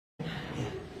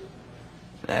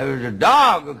There was a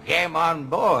dog who came on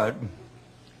board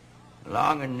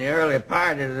along in the early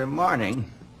part of the morning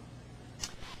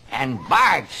and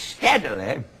barked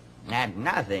steadily at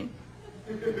nothing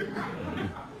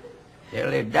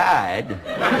till he died.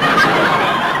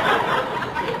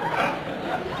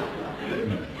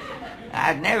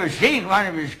 I'd never seen one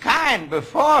of his kind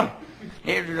before.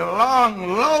 It was a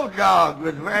long, low dog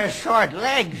with very short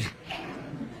legs.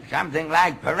 Something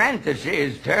like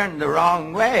parentheses turned the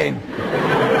wrong way.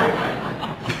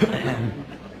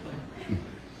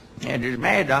 It is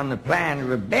made on the plan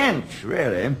of a bench,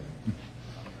 really.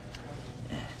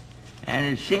 And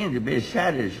it seemed to be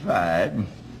satisfied.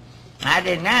 I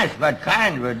didn't ask what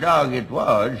kind of a dog it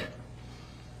was,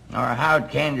 or how it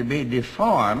came to be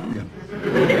deformed.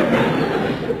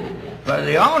 But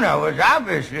the owner was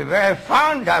obviously very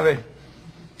fond of it.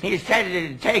 He said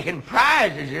it had taken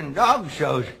prizes in dog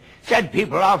shows. Said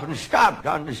people often stopped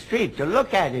on the street to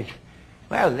look at it.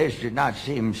 Well, this did not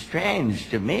seem strange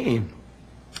to me.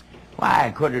 Why,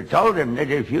 I could have told him that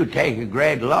if you take a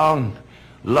great, long,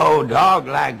 low dog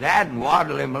like that and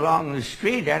waddle him along the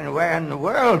street anywhere in the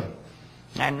world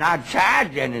and not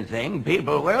charge anything,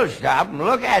 people will stop and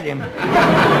look at him.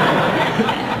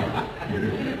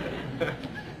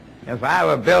 If I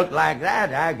were built like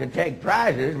that, I could take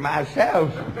prizes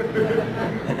myself.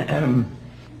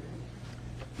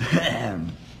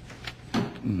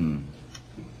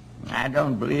 I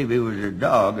don't believe he was a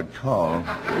dog at all.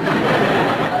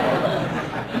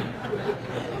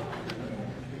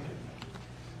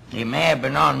 He may have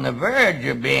been on the verge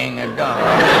of being a dog.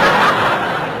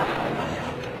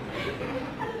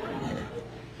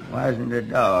 Wasn't a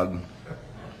dog.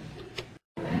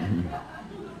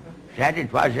 Said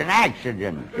it was an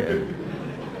accident.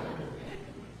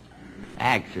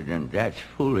 Accident, that's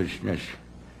foolishness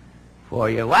for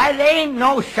you. Why, there ain't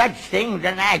no such thing as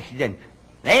an accident.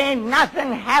 There ain't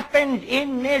nothing happens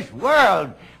in this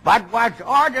world but what's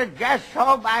ordered just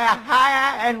so by a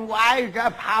higher and wiser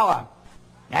power.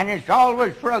 And it's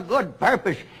always for a good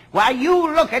purpose. Why,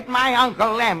 you look at my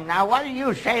Uncle Lem. Now, what do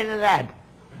you say to that?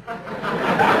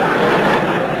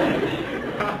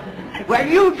 Well,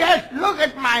 you just look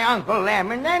at my Uncle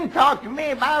Lem and then talk to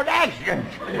me about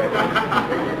accidents.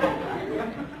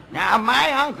 Now,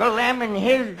 my Uncle Lem and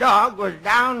his dog was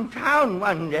downtown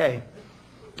one day,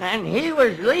 and he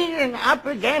was leaning up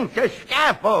against a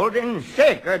scaffolding,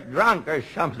 sick or drunk or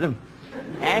something.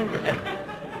 And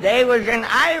there was an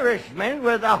Irishman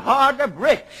with a hoard of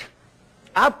bricks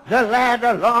up the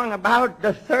ladder along about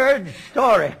the third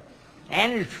story,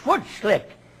 and his foot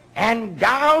slipped, and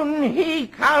down he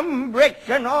come, bricks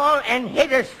and all, and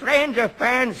hit a stranger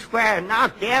fair and square,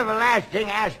 knocked the everlasting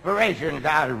aspirations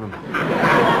out of him.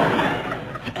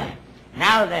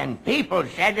 Now then, people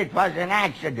said it was an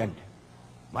accident.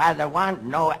 Why, there wasn't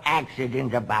no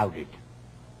accident about it.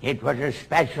 It was a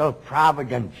special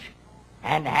providence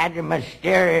and had a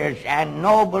mysterious and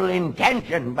noble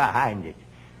intention behind it.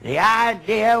 The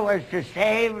idea was to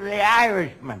save the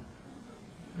Irishman.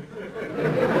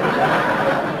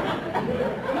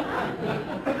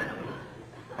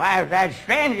 Why, if that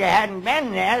stranger hadn't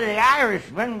been there, the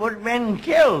Irishman would have been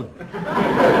killed.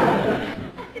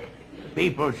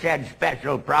 People said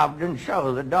special providence,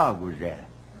 so the dog was there.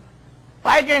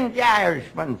 Why didn't the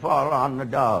Irishman fall on the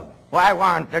dog? Why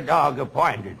wasn't the dog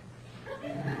appointed?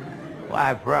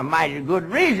 Why, for a mighty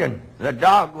good reason. The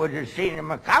dog would have seen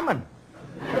him a-coming.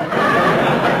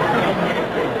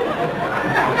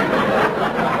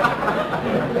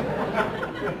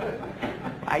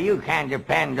 Why, you can't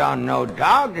depend on no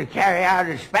dog to carry out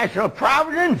a special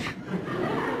providence.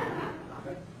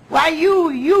 Why,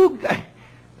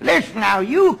 listen now,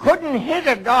 you couldn't hit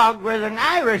a dog with an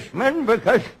Irishman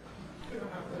because...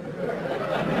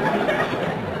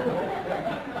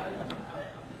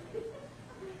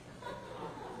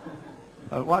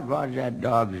 Well, what was that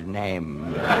dog's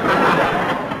name?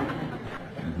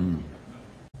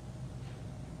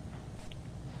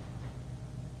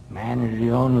 Man is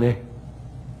the only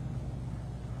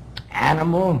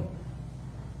animal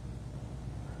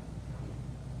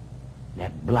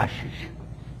that blushes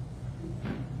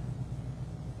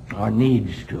or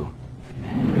needs to.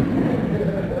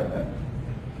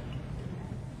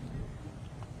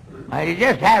 Now, you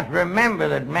just have to remember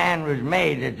that man was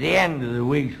made at the end of the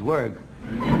week's work.